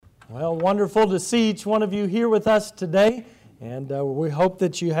Well, wonderful to see each one of you here with us today, and we hope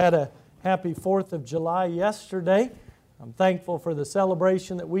that you had a happy 4th of July yesterday. I'm thankful for the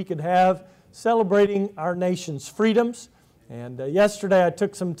celebration that we could have celebrating our nation's freedoms. And yesterday I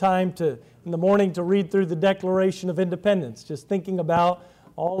took some time in the morning to read through the Declaration of Independence, just thinking about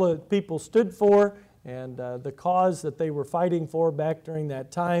all the people stood for and the cause that they were fighting for back during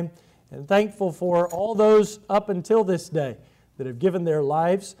that time, and thankful for all those up until this day that have given their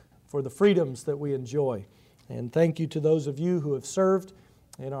lives for the freedoms that we enjoy. And thank you to those of you who have served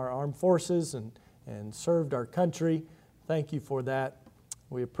in our armed forces and served our country. Thank you for that.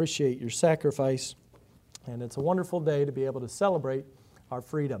 We appreciate your sacrifice. And it's a wonderful day to be able to celebrate our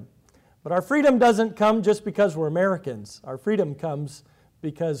freedom. But our freedom doesn't come just because we're Americans. Our freedom comes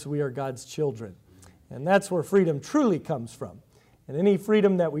because we are God's children. And that's where freedom truly comes from. And any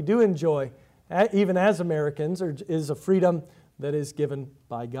freedom that we do enjoy, even as Americans, is a freedom that is given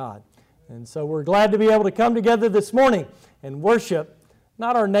by God. And so we're glad to be able to come together this morning and worship,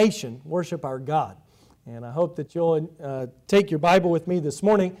 not our nation, worship our God. And I hope that you'll take your Bible with me this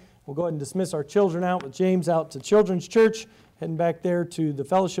morning. We'll go ahead and dismiss our children out with James out to Children's Church, heading back there to the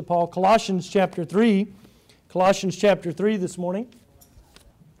fellowship hall. Colossians chapter 3 this morning.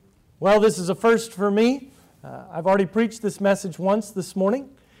 Well, this is a first for me. I've already preached this message once this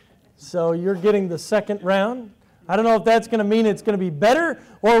morning, so you're getting the second round. I don't know if that's going to mean it's going to be better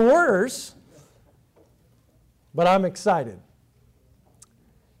or worse, but I'm excited.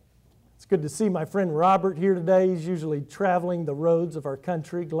 It's good to see my friend Robert here today. He's usually traveling the roads of our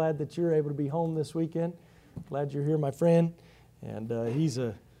country. Glad that you're able to be home this weekend. Glad you're here, my friend. And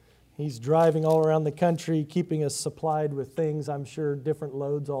he's driving all around the country, keeping us supplied with things, I'm sure, different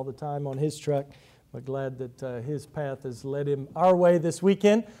loads all the time on his truck. But glad that his path has led him our way this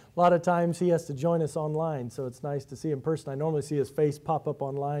weekend. A lot of times he has to join us online, so it's nice to see him in person. I normally see his face pop up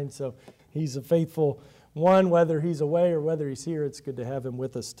online, so he's a faithful one. Whether he's away or whether he's here, it's good to have him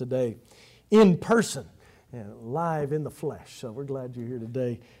with us today in person and live in the flesh. So we're glad you're here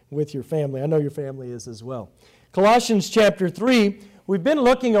today with your family. I know your family is as well. Colossians chapter 3, we've been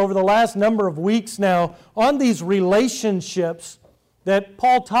looking over the last number of weeks now on these relationships that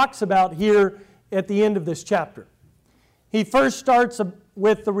Paul talks about here at the end of this chapter. He first starts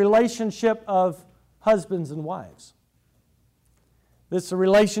with the relationship of husbands and wives. This is a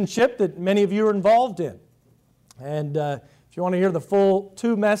relationship that many of you are involved in. And if you want to hear the full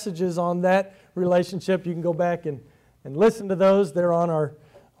 2 messages on that relationship, you can go back and listen to those. They're on our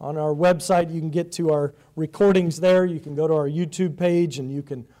website. You can get to our recordings there. You can go to our YouTube page and you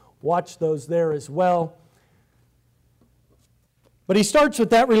can watch those there as well. But he starts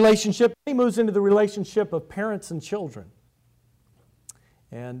with that relationship. He moves into the relationship of parents and children.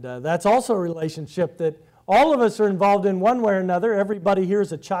 And that's also a relationship that all of us are involved in one way or another. Everybody here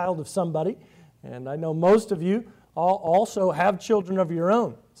is a child of somebody. And I know most of you also have children of your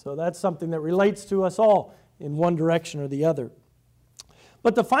own. So that's something that relates to us all in one direction or the other.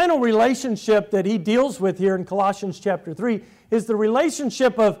 But the final relationship that he deals with here in Colossians chapter 3 is the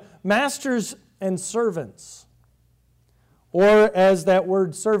relationship of masters and servants. Or as that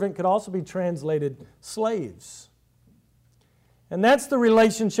word servant could also be translated, slaves. And that's the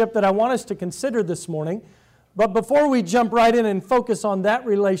relationship that I want us to consider this morning. But before we jump right in and focus on that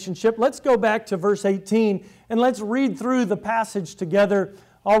relationship, let's go back to verse 18 and let's read through the passage together.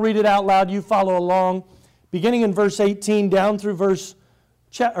 I'll read it out loud. You follow along. Beginning in verse 18 down through verse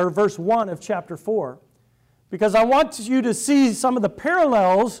 1 of chapter 4. Because I want you to see some of the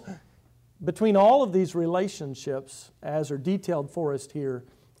parallels between all of these relationships as are detailed for us here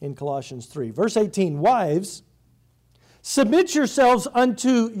in Colossians 3. Verse 18, wives, submit yourselves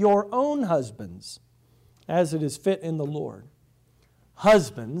unto your own husbands, as it is fit in the Lord.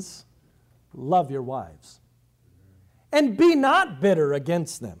 Husbands, love your wives, and be not bitter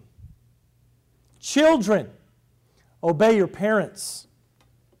against them. Children, obey your parents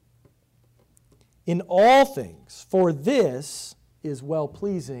in all things, for this is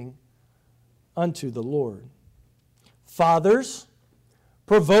well-pleasing unto the Lord. Fathers,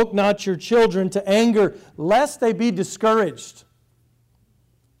 provoke not your children to anger, lest they be discouraged.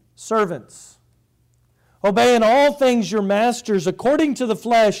 Servants, obey in all things your masters according to the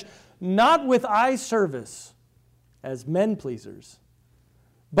flesh, not with eye service as men pleasers,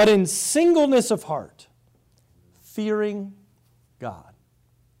 but in singleness of heart, fearing God.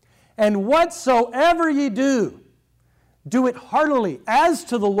 And whatsoever ye do, do it heartily as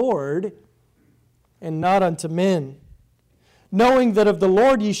to the Lord, and not unto men, knowing that of the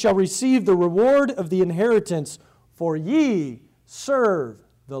Lord ye shall receive the reward of the inheritance, for ye serve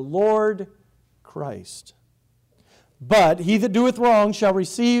the Lord Christ. But he that doeth wrong shall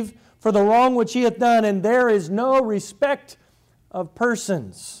receive for the wrong which he hath done, and there is no respect of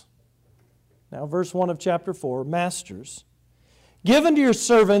persons. Now, verse 1 of chapter 4, Masters, give unto your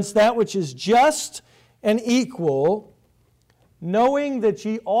servants that which is just and equal, knowing that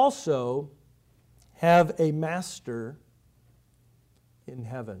ye also have a master in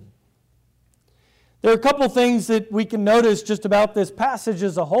heaven. There are a couple things that we can notice just about this passage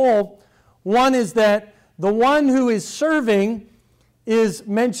as a whole. One is that the one who is serving is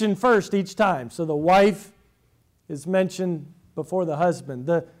mentioned first each time. So the wife is mentioned before the husband.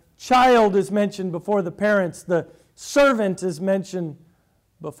 The child is mentioned before the parents. The servant is mentioned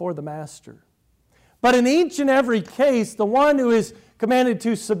before the master. But in each and every case, the one who is commanded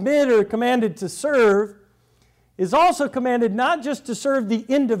to submit or commanded to serve is also commanded not just to serve the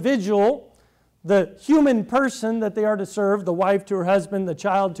individual, the human person that they are to serve, the wife to her husband, the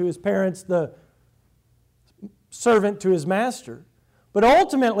child to his parents, the servant to his master, but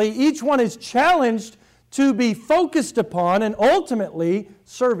ultimately each one is challenged to be focused upon and ultimately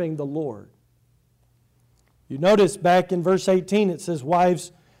serving the Lord. You notice back in verse 18 it says,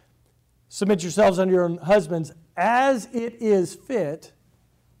 wives, submit yourselves unto your own husbands as it is fit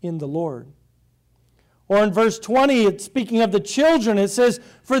in the Lord. Or in verse 20, it's speaking of the children, it says,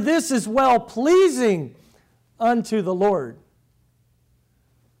 for this is well-pleasing unto the Lord.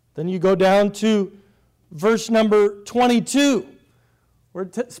 Then you go down to verse number 22, where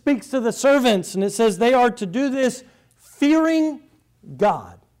it speaks to the servants, and it says they are to do this fearing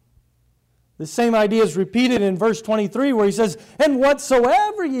God. The same idea is repeated in verse 23, where he says, and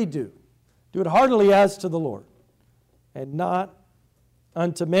whatsoever ye do, do it heartily as to the Lord, and not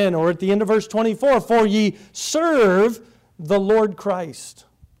unto men. Or at the end of verse 24, for ye serve the Lord Christ.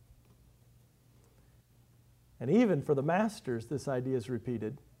 And even for the masters, this idea is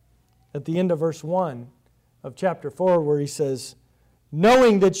repeated at the end of verse 1 of chapter 4, where he says,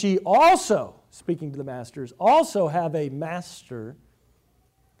 knowing that ye also, speaking to the masters, also have a master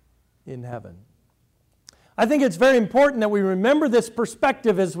in heaven. I think it's very important that we remember this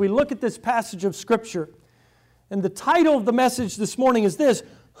perspective as we look at this passage of Scripture. And the title of the message this morning is this: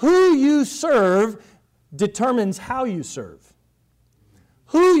 who you serve determines how you serve.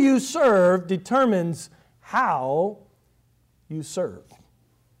 Who you serve determines how you serve.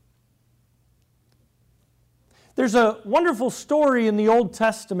 There's a wonderful story in the Old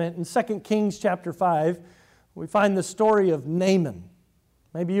Testament in 2 Kings chapter 5. We find the story of Naaman.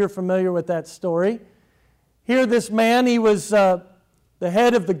 Maybe you're familiar with that story. Here this man, he was the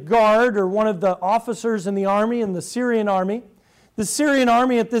head of the guard or one of the officers in the army, in the Syrian army. The Syrian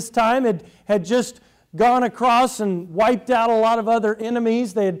army at this time had just gone across and wiped out a lot of other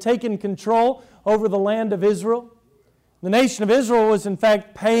enemies. They had taken control over the land of Israel. The nation of Israel was in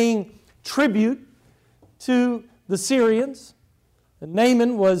fact paying tribute to the Syrians. And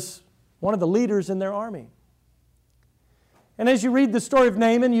Naaman was one of the leaders in their army. And as you read the story of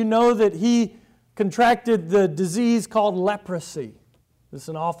Naaman, you know that he contracted the disease called leprosy. This is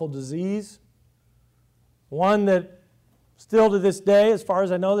an awful disease. One that still to this day, as far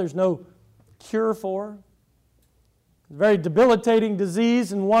as I know, there's no cure for. It's a very debilitating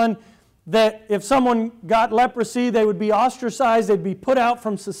disease, and one that if someone got leprosy, they would be ostracized, they'd be put out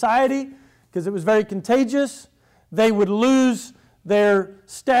from society because it was very contagious. They would lose their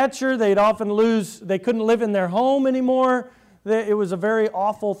stature. They couldn't live in their home anymore. It was a very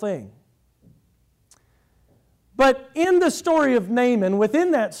awful thing. But in the story of Naaman,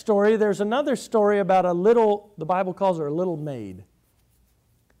 within that story, there's another story about the Bible calls her a little maid.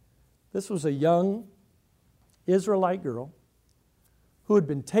 This was a young Israelite girl who had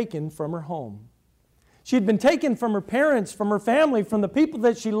been taken from her home. She had been taken from her parents, from her family, from the people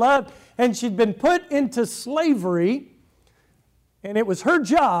that she loved, and she'd been put into slavery, and it was her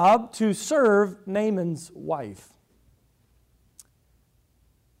job to serve Naaman's wife.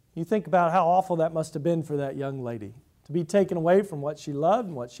 You think about how awful that must have been for that young lady, to be taken away from what she loved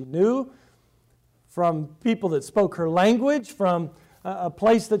and what she knew, from people that spoke her language, from a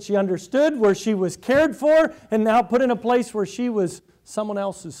place that she understood, where she was cared for, and now put in a place where she was someone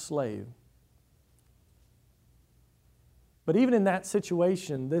else's slave. But even in that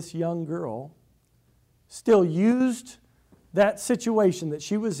situation, this young girl still used that situation that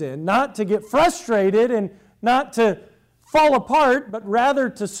she was in, not to get frustrated and not to fall apart, but rather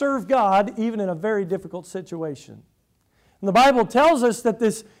to serve God even in a very difficult situation. And the Bible tells us that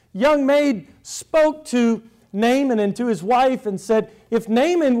this young maid spoke to Naaman and to his wife and said, if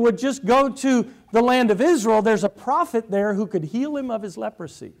Naaman would just go to the land of Israel, there's a prophet there who could heal him of his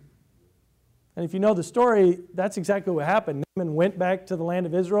leprosy. And if you know the story, that's exactly what happened. Naaman went back to the land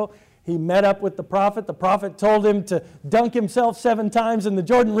of Israel, He met up with the prophet. The prophet told him to dunk himself 7 times in the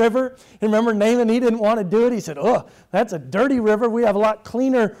Jordan River. And remember, Naaman, he didn't want to do it. He said, "Oh, that's a dirty river. We have a lot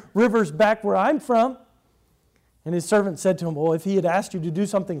cleaner rivers back where I'm from." And his servant said to him, "Well, if he had asked you to do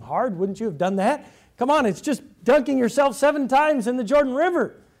something hard, wouldn't you have done that? Come on, it's just dunking yourself 7 times in the Jordan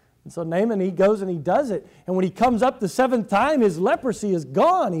River." And so Naaman, he goes and he does it. And when he comes up the 7th time, his leprosy is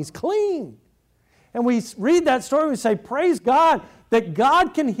gone. He's clean. And we read that story, we say, praise God that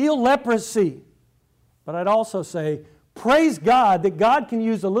God can heal leprosy. But I'd also say, praise God that God can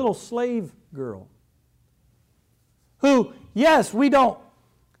use a little slave girl who, yes, we don't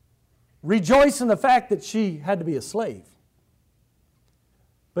rejoice in the fact that she had to be a slave.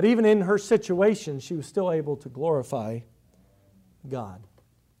 But even in her situation, she was still able to glorify God.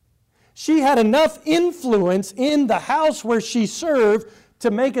 She had enough influence in the house where she served to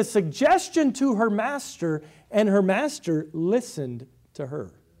make a suggestion to her master, and her master listened to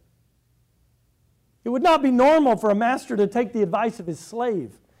her. It would not be normal for a master to take the advice of his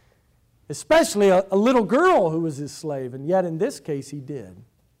slave, especially a little girl who was his slave, and yet in this case he did.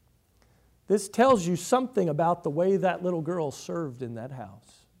 This tells you something about the way that little girl served in that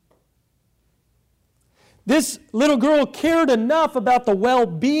house. This little girl cared enough about the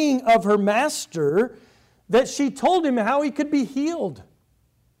well-being of her master that she told him how he could be healed.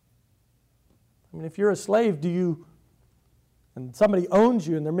 I mean, if you're a slave, and somebody owns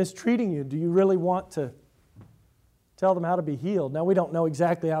you and they're mistreating you, do you really want to tell them how to be healed? Now, we don't know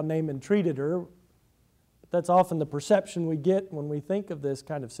exactly how Naaman treated her, but that's often the perception we get when we think of this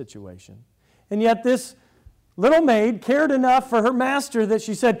kind of situation. And yet this little maid cared enough for her master that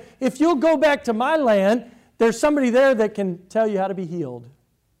she said, "If you'll go back to my land, there's somebody there that can tell you how to be healed."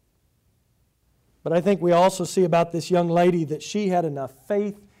 But I think we also see about this young lady that she had enough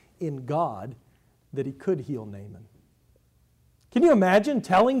faith in God that He could heal Naaman. Can you imagine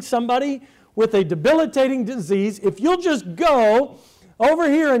telling somebody with a debilitating disease, if you'll just go over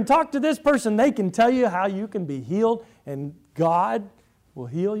here and talk to this person, they can tell you how you can be healed and God will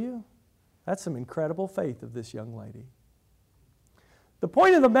heal you? That's some incredible faith of this young lady. The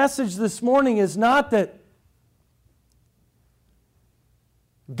point of the message this morning is not that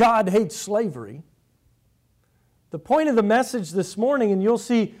God hates slavery. The point of the message this morning, and you'll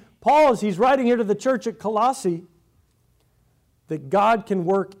see Paul, as he's writing here to the church at Colossae, that God can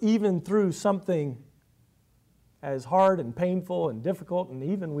work even through something as hard and painful and difficult and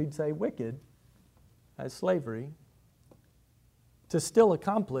even, we'd say, wicked as slavery to still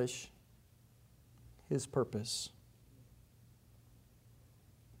accomplish His purpose.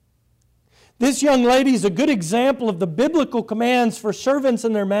 This young lady is a good example of the biblical commands for servants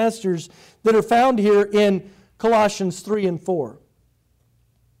and their masters that are found here in Colossians 3 and 4.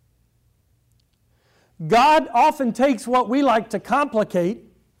 God often takes what we like to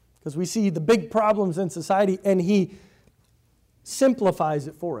complicate, because we see the big problems in society, and He simplifies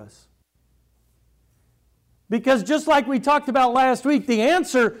it for us. Because just like we talked about last week, the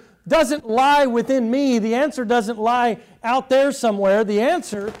answer doesn't lie within me. The answer doesn't lie out there somewhere. The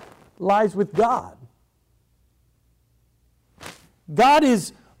answer lies with God. God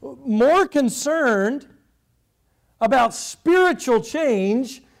is more concerned about spiritual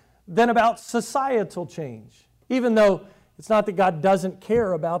change than about societal change. Even though it's not that God doesn't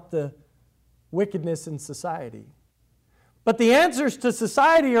care about the wickedness in society. But the answers to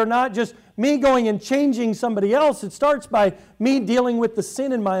society are not just me going and changing somebody else. It starts by me dealing with the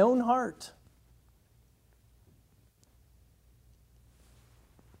sin in my own heart.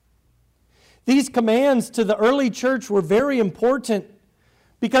 These commands to the early church were very important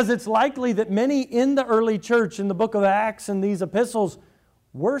because it's likely that many in the early church, in the book of Acts and these epistles,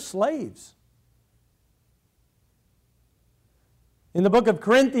 were slaves. In the book of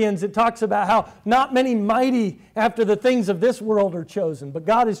Corinthians, it talks about how not many mighty after the things of this world are chosen, but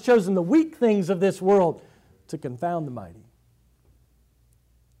God has chosen the weak things of this world to confound the mighty.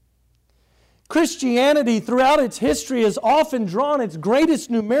 Christianity, throughout its history, has often drawn its greatest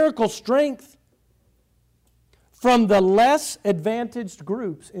numerical strength from the less advantaged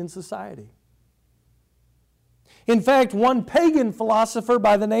groups in society. In fact, one pagan philosopher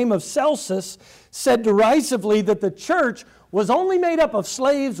by the name of Celsus said derisively that the church was only made up of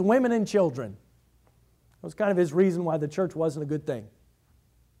slaves, women, and children. That was kind of his reason why the church wasn't a good thing.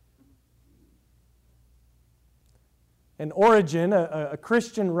 And Origen, a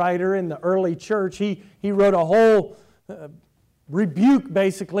Christian writer in the early church, he wrote a whole rebuke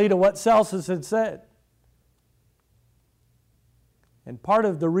basically to what Celsus had said. And part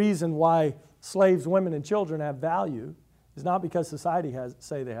of the reason why slaves, women, and children have value is not because society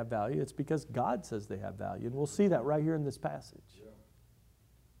say they have value, it's because God says they have value. And we'll see that right here in this passage.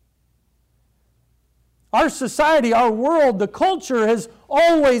 Our society, our world, the culture has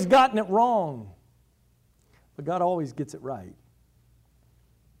always gotten it wrong. But God always gets it right.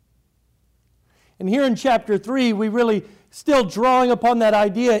 And here in chapter 3, we really still drawing upon that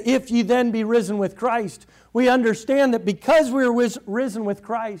idea, if ye then be risen with Christ. We understand that because we're risen with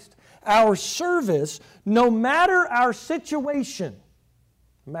Christ, our service, no matter our situation,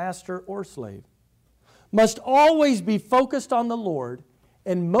 master or slave, must always be focused on the Lord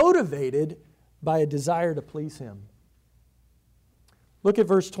and motivated by a desire to please Him. Look at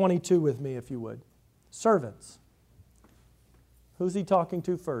verse 22 with me, if you would. Servants. Who's he talking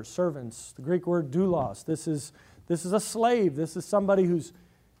to first? Servants. The Greek word doulos. This is a slave. This is somebody who's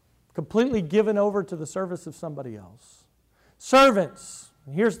completely given over to the service of somebody else. Servants.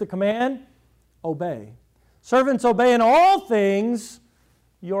 And here's the command. Obey. Servants, obey in all things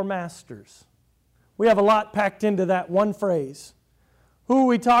your masters. We have a lot packed into that one phrase. Who are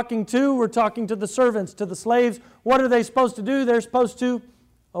we talking to? We're talking to the servants, to the slaves. What are they supposed to do? They're supposed to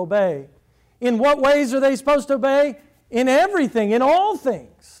obey. In what ways are they supposed to obey? In everything, in all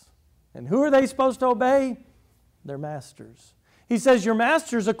things. And who are they supposed to obey? Their masters. He says your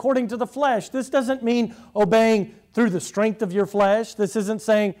masters according to the flesh. This doesn't mean obeying through the strength of your flesh. This isn't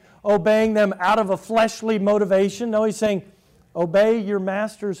saying obeying them out of a fleshly motivation. No, he's saying obey your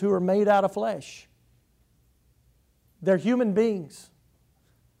masters who are made out of flesh. They're human beings.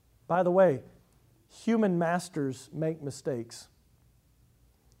 By the way, human masters make mistakes.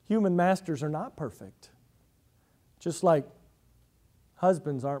 Human masters are not perfect. Just like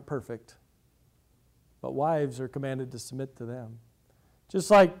husbands aren't perfect, but wives are commanded to submit to them. Just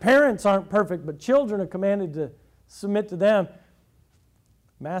like parents aren't perfect, but children are commanded to submit to them.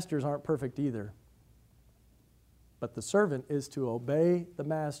 Masters aren't perfect either. But the servant is to obey the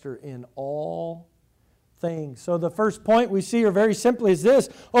master in all things. So the first point we see, or very simply, is this.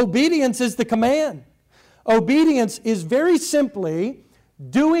 Obedience is the command. Obedience is very simply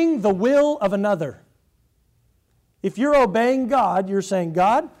doing the will of another. If you're obeying God, you're saying,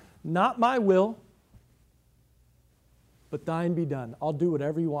 God, not my will, but thine be done. I'll do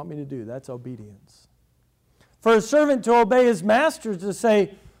whatever you want me to do. That's obedience. For a servant to obey his master is to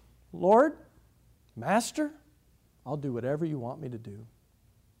say, Lord, Master, I'll do whatever you want me to do.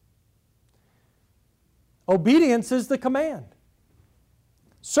 Obedience is the command.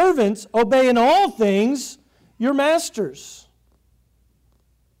 Servants, obey in all things your masters.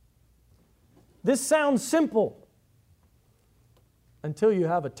 This sounds simple until you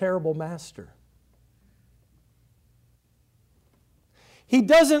have a terrible master. He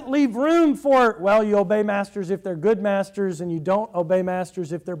doesn't leave room for, well, you obey masters if they're good masters and you don't obey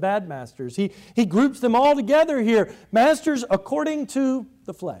masters if they're bad masters. He groups them all together here. Masters according to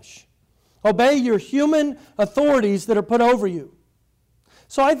the flesh. Obey your human authorities that are put over you.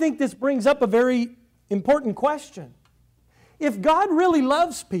 So I think this brings up a very important question. If God really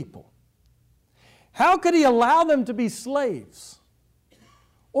loves people, how could He allow them to be slaves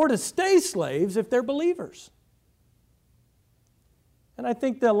or to stay slaves if they're believers? And I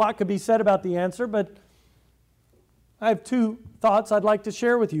think that a lot could be said about the answer, but I have two thoughts I'd like to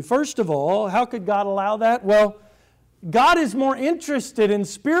share with you. First of all, how could God allow that? Well, God is more interested in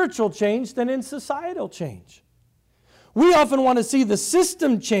spiritual change than in societal change. We often want to see the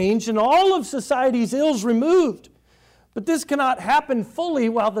system change and all of society's ills removed. But this cannot happen fully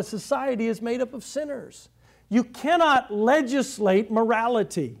while the society is made up of sinners. You cannot legislate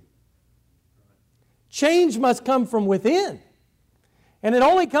morality. Change must come from within. And it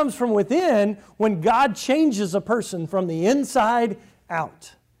only comes from within when God changes a person from the inside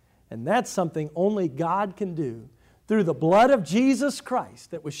out. And that's something only God can do through the blood of Jesus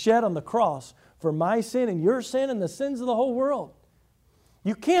Christ that was shed on the cross for my sin and your sin and the sins of the whole world.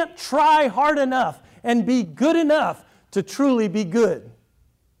 You can't try hard enough and be good enough to truly be good. In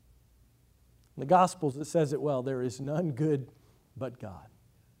the Gospels it says it well, there is none good but God.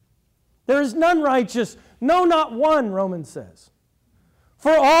 There is none righteous, no, not one, Romans says.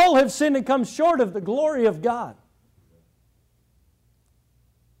 For all have sinned and come short of the glory of God.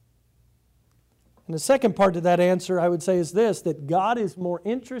 And the second part to that answer, I would say, is this, that God is more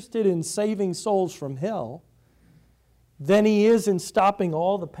interested in saving souls from hell than He is in stopping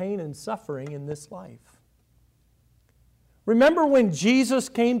all the pain and suffering in this life. Remember when Jesus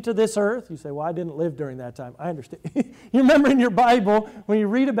came to this earth? You say, well, I didn't live during that time. I understand. You remember in your Bible, when you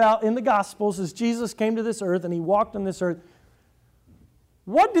read about in the Gospels, as Jesus came to this earth and He walked on this earth,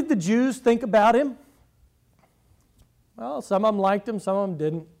 what did the Jews think about Him? Well, some of them liked Him, some of them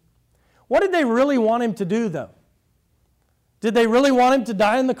didn't. What did they really want Him to do, though? Did they really want Him to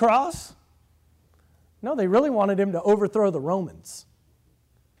die on the cross? No, they really wanted Him to overthrow the Romans.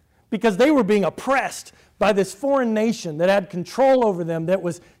 because they were being oppressed by this foreign nation that had control over them, that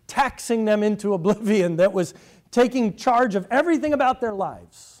was taxing them into oblivion, that was taking charge of everything about their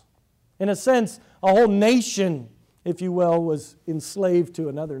lives. In a sense, a whole nation, if you will, was enslaved to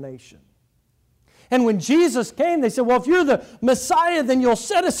another nation. And when Jesus came, they said, well, if you're the Messiah, then you'll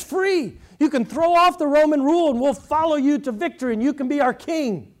set us free. You can throw off the Roman rule and we'll follow you to victory and you can be our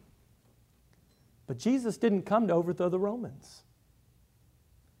king. But Jesus didn't come to overthrow the Romans.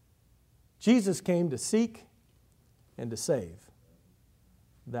 Jesus came to seek and to save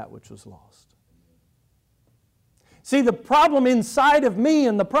that which was lost. See, the problem inside of me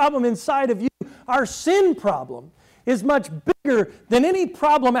and the problem inside of you, our sin problem, is much bigger than any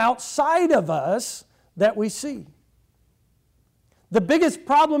problem outside of us that we see. The biggest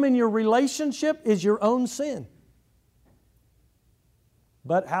problem in your relationship is your own sin.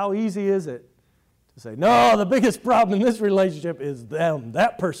 But how easy is it to say, no, the biggest problem in this relationship is them,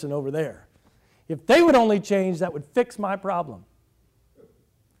 that person over there. If they would only change, that would fix my problem.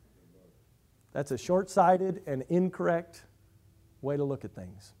 That's a short-sighted and incorrect way to look at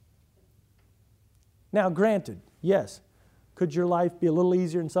things. Now, granted, yes, could your life be a little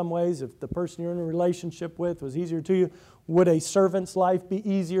easier in some ways if the person you're in a relationship with was easier to you? Would a servant's life be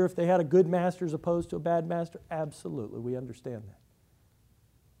easier if they had a good master as opposed to a bad master? Absolutely, we understand that.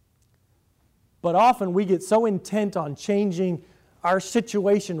 But often we get so intent on changing our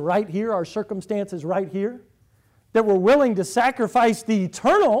situation right here, our circumstances right here, that we're willing to sacrifice the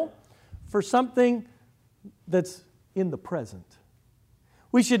eternal for something that's in the present.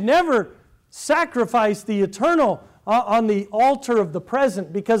 We should never sacrifice the eternal on the altar of the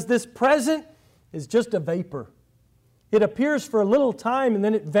present, because this present is just a vapor. It appears for a little time and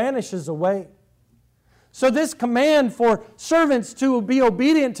then it vanishes away. So this command for servants to be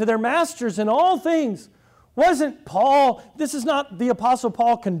obedient to their masters in all things wasn't Paul, this is not the Apostle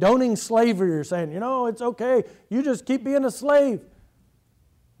Paul condoning slavery or saying, it's okay, you just keep being a slave.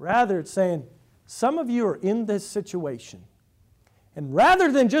 Rather, it's saying, some of you are in this situation. And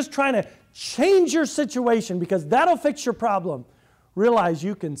rather than just trying to change your situation because that'll fix your problem, realize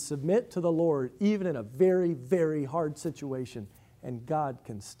you can submit to the Lord even in a very, very hard situation, and God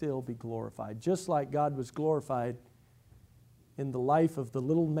can still be glorified. Just like God was glorified in the life of the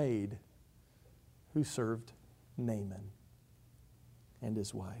little maid who served Naaman and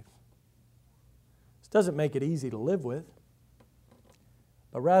his wife. This doesn't make it easy to live with,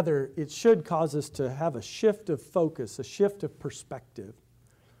 but rather it should cause us to have a shift of focus, a shift of perspective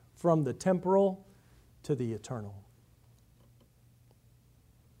from the temporal to the eternal.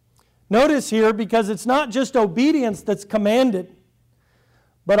 Notice here, because it's not just obedience that's commanded,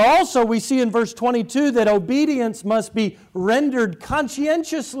 but also we see in verse 22 that obedience must be rendered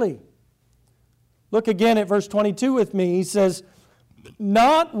conscientiously. Look again at verse 22 with me. He says,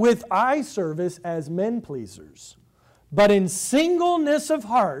 not with eye service as men pleasers, but in singleness of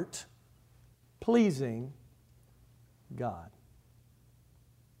heart, pleasing God.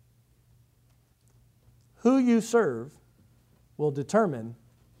 Who you serve will determine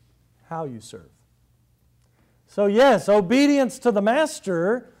how you serve. So yes, obedience to the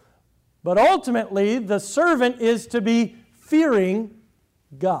master, but ultimately the servant is to be fearing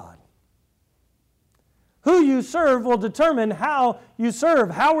God. Who you serve will determine how you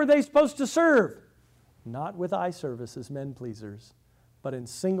serve. How are they supposed to serve? Not with eye service as men pleasers, but in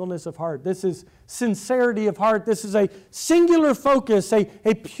singleness of heart. This is sincerity of heart. This is a singular focus, a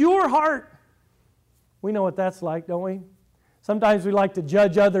pure heart. We know what that's like, don't we? Sometimes we like to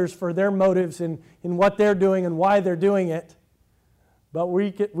judge others for their motives in what they're doing and why they're doing it. But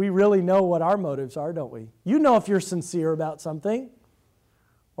we really know what our motives are, don't we? You know if you're sincere about something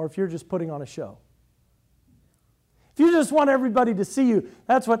or if you're just putting on a show. If you just want everybody to see you,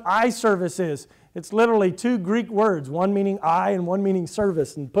 that's what eye service is. It's literally two Greek words, one meaning eye and one meaning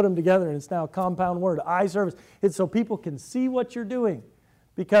service, and put them together and it's now a compound word, eye service. It's so people can see what you're doing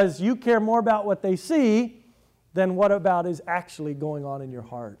because you care more about what they see than what about is actually going on in your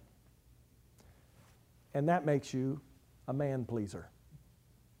heart. And that makes you a man pleaser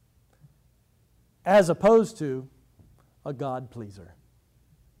as opposed to a God pleaser.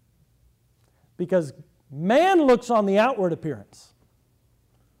 Because man looks on the outward appearance,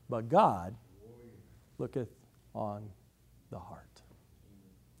 but God looketh on the heart.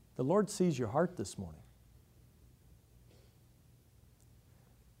 The Lord sees your heart this morning.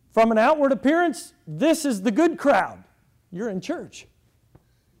 From an outward appearance, this is the good crowd. You're in church.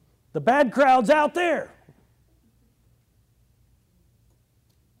 The bad crowd's out there.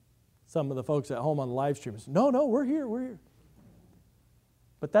 Some of the folks at home on the live stream say, no, we're here.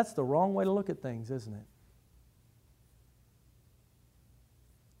 But that's the wrong way to look at things, isn't it?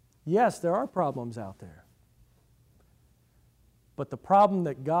 Yes, there are problems out there. But the problem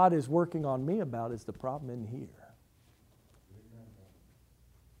that God is working on me about is the problem in here.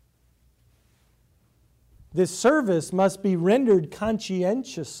 This service must be rendered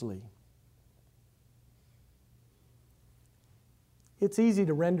conscientiously. It's easy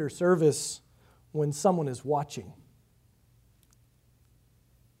to render service when someone is watching.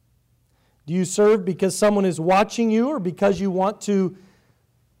 Do you serve because someone is watching you or because you want to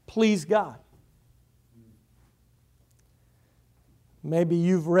please God? Maybe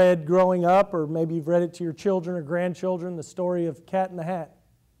you've read growing up, or maybe you've read it to your children or grandchildren, the story of Cat in the Hat.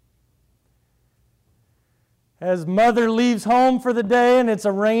 As mother leaves home for the day and it's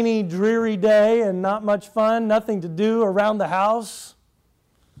a rainy, dreary day and not much fun, nothing to do around the house.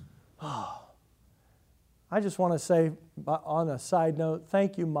 I just want to say on a side note,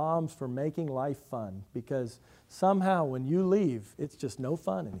 thank you moms for making life fun, because somehow when you leave, it's just no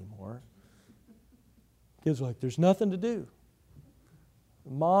fun anymore. Kids are like, there's nothing to do.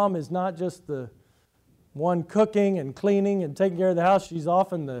 Mom is not just the one cooking and cleaning and taking care of the house. She's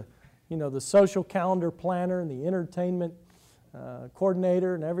often the social calendar planner and the entertainment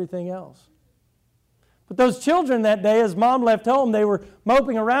coordinator and everything else. But those children that day, as Mom left home, they were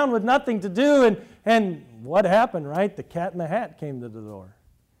moping around with nothing to do. And what happened, right? The Cat in the Hat came to the door.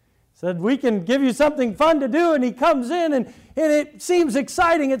 Said, we can give you something fun to do. And he comes in, and it seems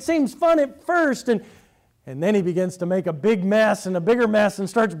exciting. It seems fun at first. And then he begins to make a big mess and a bigger mess and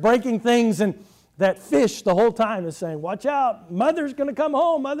starts breaking things. And that fish the whole time is saying, watch out, Mother's going to come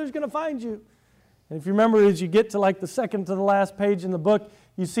home, Mother's going to find you. And if you remember, as you get to like the second to the last page in the book,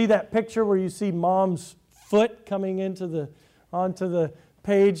 you see that picture where you see Mom's foot coming onto the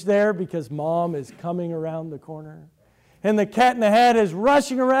page there, because Mom is coming around the corner. And the Cat in the Hat is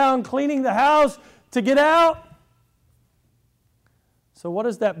rushing around cleaning the house to get out. So what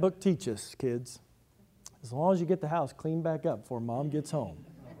does that book teach us, kids? As long as you get the house cleaned back up before Mom gets home,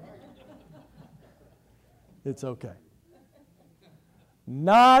 it's okay.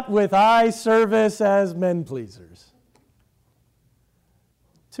 Not with eye service as men pleasers.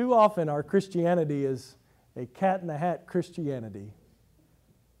 Too often our Christianity is a cat in the hat Christianity.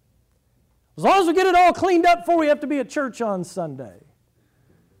 As long as we get it all cleaned up before we have to be at church on Sunday.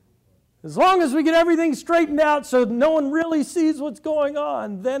 As long as we get everything straightened out so no one really sees what's going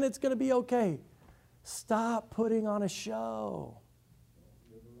on, then it's going to be okay. Stop putting on a show.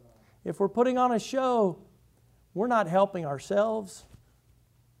 If we're putting on a show, we're not helping ourselves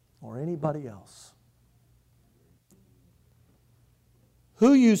or anybody else.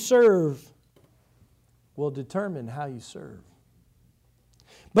 Who you serve will determine how you serve.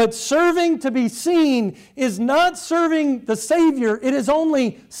 But serving to be seen is not serving the Savior. It is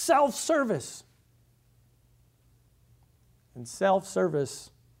only self-service. And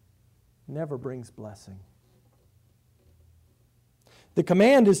self-service never brings blessing. The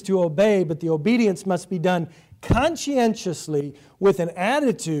command is to obey, but the obedience must be done conscientiously with an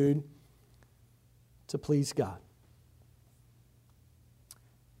attitude to please God.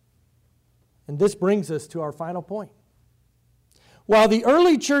 And this brings us to our final point. While the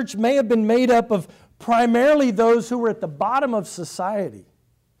early church may have been made up of primarily those who were at the bottom of society,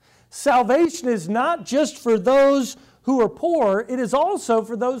 salvation is not just for those who are poor, it is also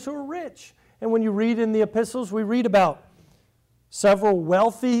for those who are rich. And when you read in the epistles, we read about several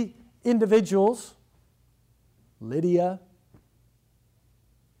wealthy individuals, Lydia,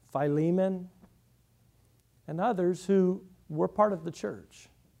 Philemon, and others who were part of the church.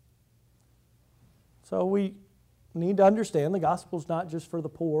 So we need to understand the gospel is not just for the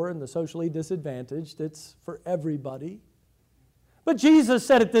poor and the socially disadvantaged, it's for everybody. But Jesus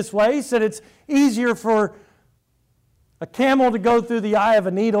said it this way. He said it's easier for a camel to go through the eye of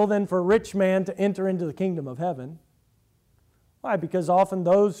a needle than for a rich man to enter into the kingdom of heaven. Why? Because often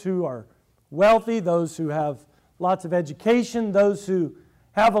those who are wealthy, those who have lots of education, those who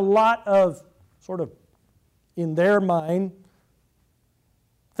have a lot of sort of, in their mind,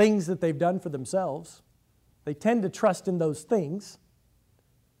 things that they've done for themselves, they tend to trust in those things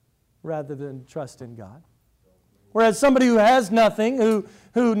rather than trust in God. Whereas somebody who has nothing,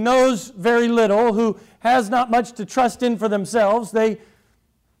 who knows very little, who has not much to trust in for themselves, they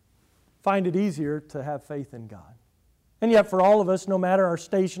find it easier to have faith in God. And yet for all of us, no matter our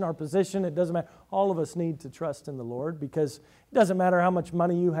station, our position, it doesn't matter. All of us need to trust in the Lord, because it doesn't matter how much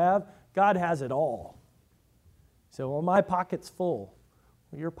money you have. God has it all. So, well, my pocket's full.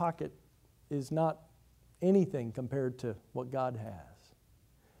 Well, your pocket is not anything compared to what God has.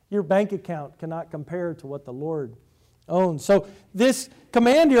 Your bank account cannot compare to what the Lord own. So this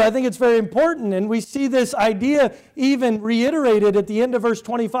command here, I think it's very important, and we see this idea even reiterated at the end of verse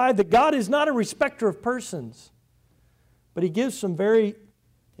 25, that God is not a respecter of persons, but He gives some very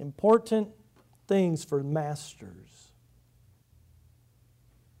important things for masters.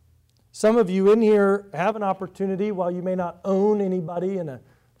 Some of you in here have an opportunity, while you may not own anybody in a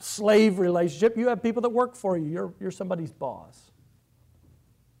slave relationship, you have people that work for you. You're somebody's boss.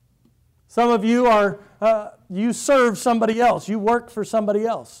 Some of you you serve somebody else. You work for somebody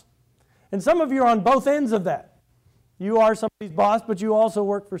else. And some of you are on both ends of that. You are somebody's boss, but you also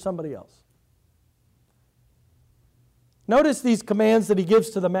work for somebody else. Notice these commands that he gives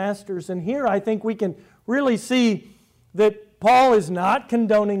to the masters. And here I think we can really see that Paul is not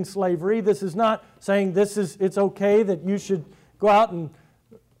condoning slavery. This is not saying it's okay that you should go out and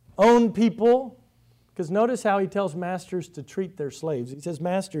own people. Because notice how he tells masters to treat their slaves. He says,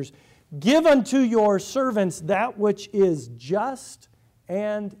 masters, give unto your servants that which is just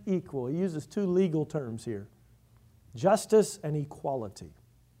and equal. He uses two legal terms here. Justice and equality.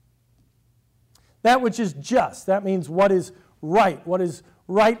 That which is just, that means what is right, what is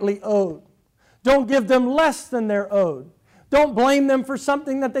rightly owed. Don't give them less than they're owed. Don't blame them for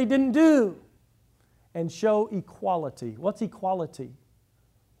something that they didn't do. And show equality. What's equality?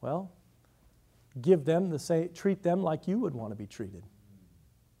 Well, give them treat them like you would want to be treated.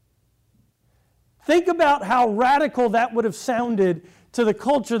 Think about how radical that would have sounded to the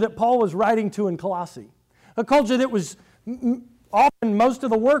culture that Paul was writing to in Colossae. A culture that was often, most of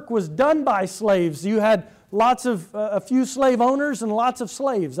the work was done by slaves. You had a few slave owners and lots of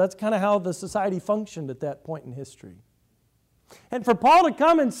slaves. That's kind of how the society functioned at that point in history. And for Paul to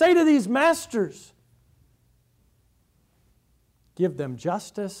come and say to these masters, give them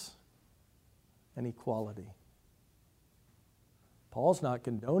justice and equality. Paul's not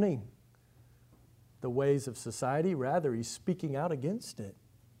condoning the ways of society. Rather, he's speaking out against it,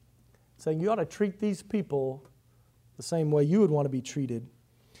 saying you ought to treat these people the same way you would want to be treated.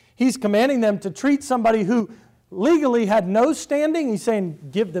 He's commanding them to treat somebody who legally had no standing. He's saying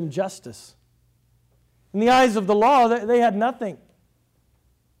give them justice. In the eyes of the law, they had nothing.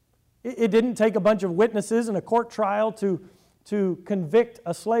 It didn't take a bunch of witnesses in a court trial to convict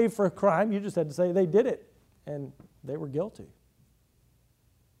a slave for a crime. You just had to say they did it, and they were guilty.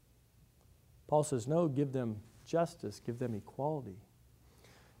 Paul says, no, give them justice, give them equality.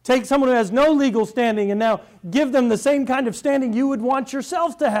 Take someone who has no legal standing and now give them the same kind of standing you would want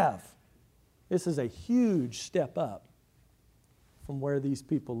yourself to have. This is a huge step up from where these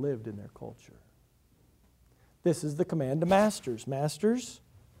people lived in their culture. This is the command to masters. Masters,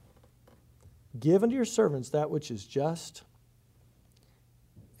 give unto your servants that which is just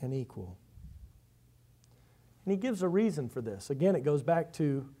and equal. And he gives a reason for this. Again, it goes back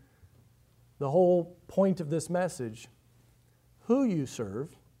to the whole point of this message. Who you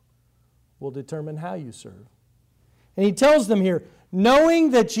serve will determine how you serve. And he tells them here,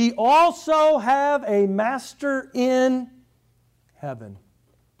 knowing that ye also have a master in heaven.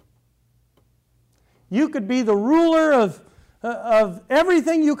 You could be the ruler of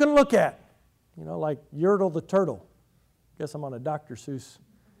everything you can look at. You know, like Yertle the turtle. Guess I'm on a Dr. Seuss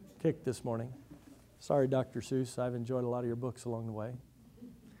kick this morning. Sorry, Dr. Seuss. I've enjoyed a lot of your books along the way.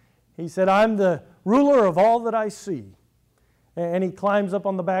 He said, I'm the ruler of all that I see. And he climbs up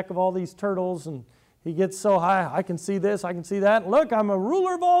on the back of all these turtles, and he gets so high, I can see this, I can see that. Look, I'm a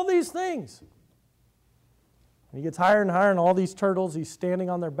ruler of all these things. And he gets higher and higher, and all these turtles, he's standing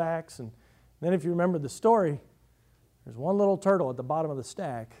on their backs. And then if you remember the story, there's one little turtle at the bottom of the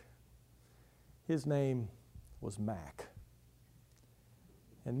stack. His name was Mac.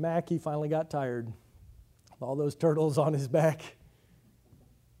 And Mac, he finally got tired of all those turtles on his back.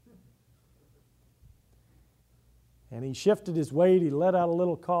 And he shifted his weight, he let out a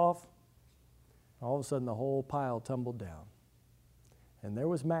little cough. All of a sudden, the whole pile tumbled down. And there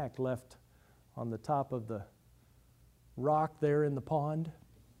was Mac left on the top of the rock there in the pond.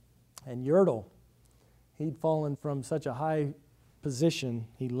 And Yertle, he'd fallen from such a high position,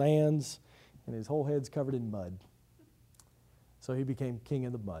 he lands, and his whole head's covered in mud. So he became king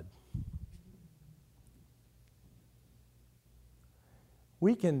of the mud.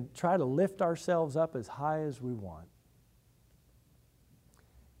 We can try to lift ourselves up as high as we want.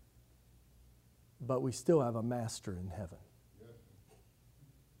 But we still have a master in heaven.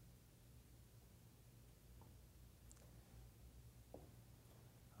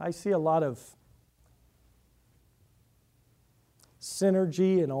 I see a lot of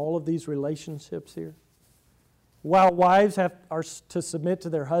synergy in all of these relationships here. While wives are to submit to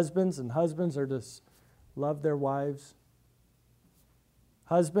their husbands and husbands are to love their wives,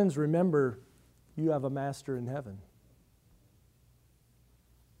 husbands, remember, you have a master in heaven.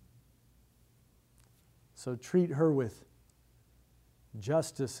 So treat her with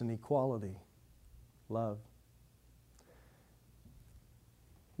justice and equality, love.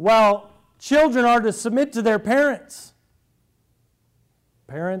 While children are to submit to their parents,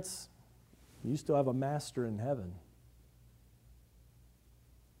 parents, you still have a master in heaven.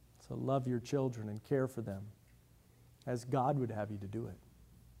 So love your children and care for them as God would have you to do it.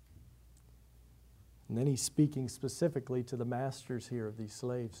 And then he's speaking specifically to the masters here of these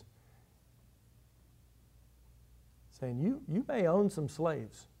slaves, saying, you may own some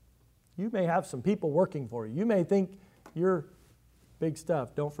slaves. You may have some people working for you. You may think you're big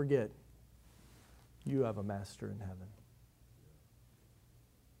stuff. Don't forget, you have a master in heaven.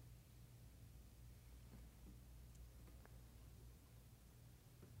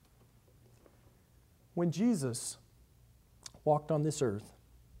 When Jesus walked on this earth,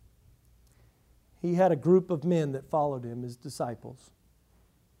 he had a group of men that followed him, his disciples.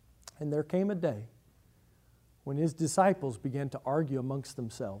 And there came a day when his disciples began to argue amongst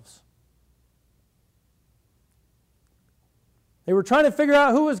themselves. They were trying to figure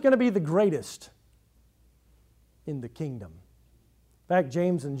out who was going to be the greatest in the kingdom. In fact,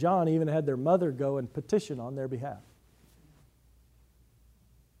 James and John even had their mother go and petition on their behalf.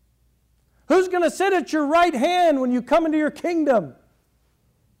 Who's going to sit at your right hand when you come into your kingdom?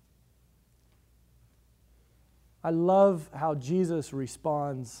 I love how Jesus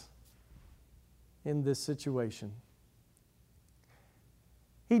responds in this situation.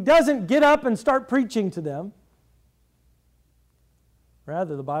 He doesn't get up and start preaching to them.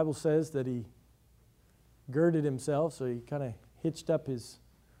 Rather, the Bible says that he girded himself, so he kind of hitched up his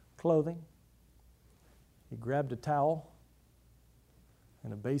clothing. He grabbed a towel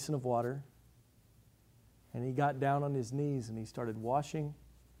and a basin of water, and he got down on his knees and he started washing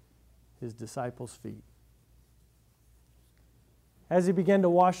his disciples' feet. As he began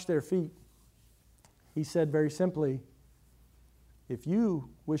to wash their feet, he said very simply, if you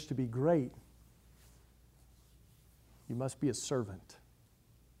wish to be great, you must be a servant.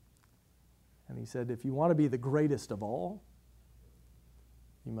 And he said, if you want to be the greatest of all,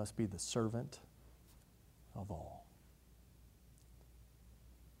 you must be the servant of all.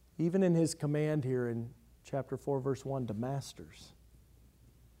 Even in his command here in chapter 4, verse 1 to masters,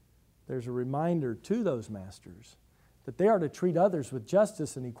 there's a reminder to those masters that they are to treat others with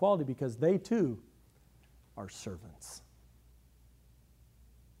justice and equality because they too are servants.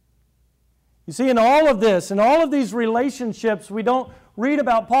 You see, in all of this, in all of these relationships, we don't read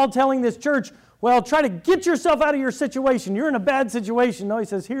about Paul telling this church, well, try to get yourself out of your situation. You're in a bad situation. No, he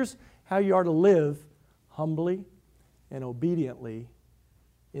says, here's how you are to live humbly and obediently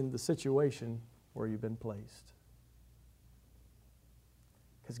in the situation where you've been placed.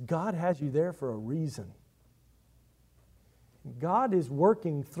 Because God has you there for a reason. God is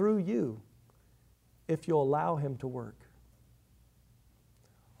working through you if you'll allow Him to work.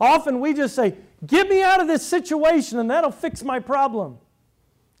 Often we just say, get me out of this situation and that'll fix my problem.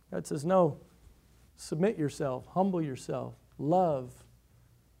 God says, no, submit yourself, humble yourself, love,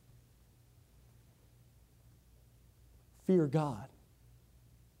 fear God,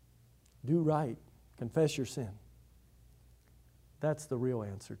 do right, confess your sin. That's the real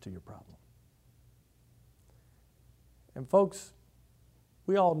answer to your problem. And folks,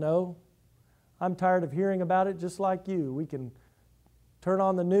 we all know, I'm tired of hearing about it just like you. We can turn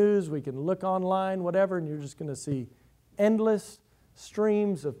on the news, we can look online, whatever, and you're just going to see endless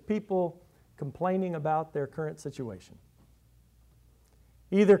streams of people complaining about their current situation.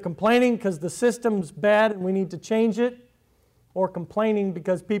 Either complaining because the system's bad and we need to change it, or complaining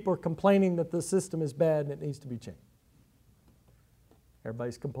because people are complaining that the system is bad and it needs to be changed.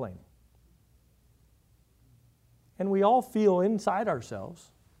 Everybody's complaining. And we all feel inside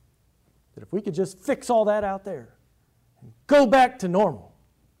ourselves that if we could just fix all that out there and go back to normal,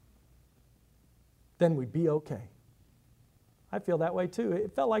 then we'd be okay. I feel that way too.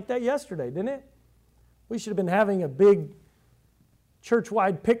 It felt like that yesterday, didn't it? We should have been having a big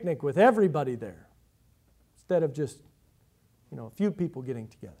church-wide picnic with everybody there instead of just, a few people getting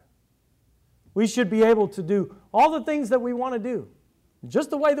together. We should be able to do all the things that we want to do, just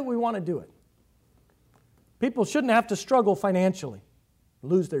the way that we want to do it. People shouldn't have to struggle financially,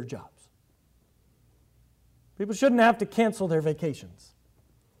 lose their jobs. People shouldn't have to cancel their vacations.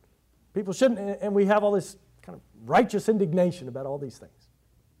 People shouldn't, and we have all this kind of righteous indignation about all these things.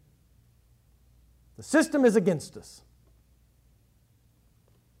 The system is against us.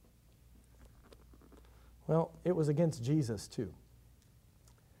 Well, it was against Jesus too.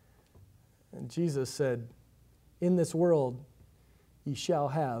 And Jesus said, in this world ye shall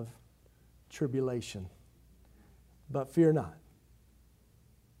have tribulation, but fear not,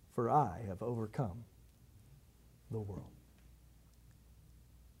 for I have overcome the world.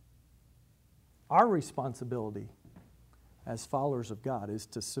 Our responsibility as followers of God is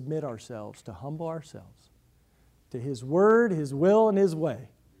to submit ourselves, to humble ourselves to His Word, His will, and His way.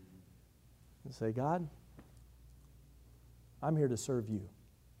 And say, God, I'm here to serve you.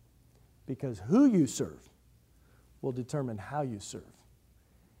 Because who you serve will determine how you serve.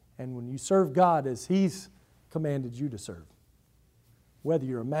 And when you serve God as He's commanded you to serve, whether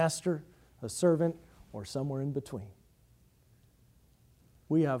you're a master, a servant, or somewhere in between,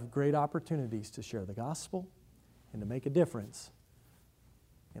 we have great opportunities to share the gospel and to make a difference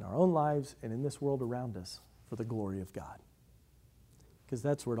in our own lives and in this world around us for the glory of God. Because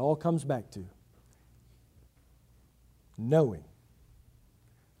that's where it all comes back to. Knowing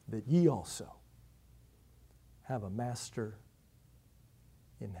that ye also have a master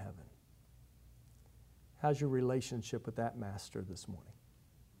in heaven. How's your relationship with that master this morning?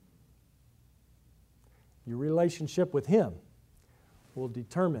 Your relationship with Him will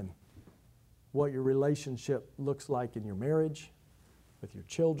determine what your relationship looks like in your marriage, with your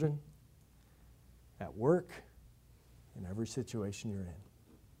children, at work, in every situation you're in.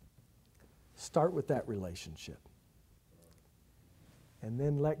 Start with that relationship. And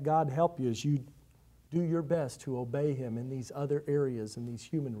then let God help you as you do your best to obey Him in these other areas, in these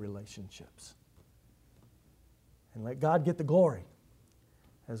human relationships. And let God get the glory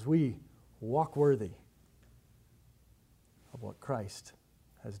as we walk worthy of what Christ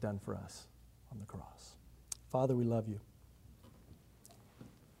has done for us on the cross. Father, we love you.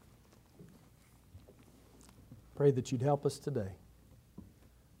 Pray that you'd help us today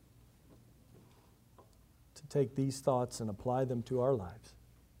to take these thoughts and apply them to our lives.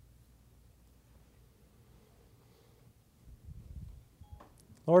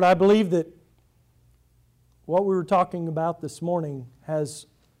 Lord, I believe that what we were talking about this morning has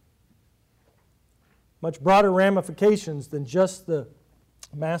much broader ramifications than just the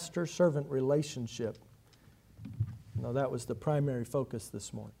master-servant relationship. No, that was the primary focus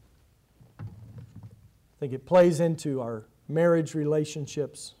this morning. I think it plays into our marriage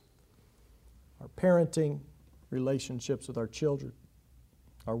relationships, our parenting relationships with our children,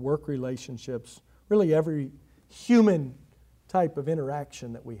 our work relationships, really every human type of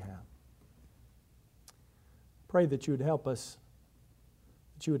interaction that we have. Pray that you would help us,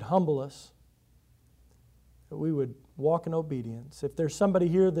 that you would humble us, that we would walk in obedience. If there's somebody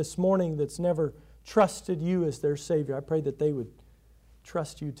here this morning that's never trusted you as their Savior, I pray that they would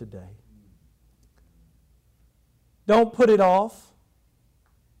trust you today. Don't put it off.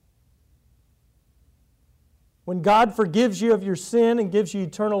 When God forgives you of your sin and gives you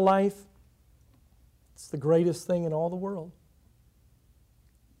eternal life, it's the greatest thing in all the world.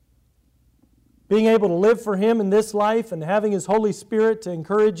 Being able to live for Him in this life and having His Holy Spirit to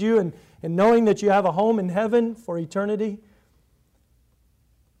encourage you and knowing that you have a home in heaven for eternity,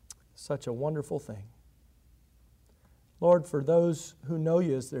 such a wonderful thing. Lord, for those who know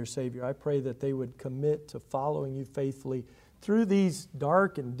you as their Savior, I pray that they would commit to following you faithfully through these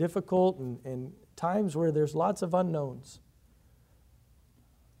dark and difficult and times where there's lots of unknowns.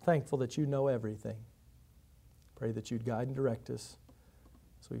 Thankful that you know everything. Pray that you'd guide and direct us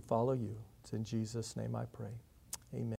as we follow you. It's in Jesus' name I pray. Amen.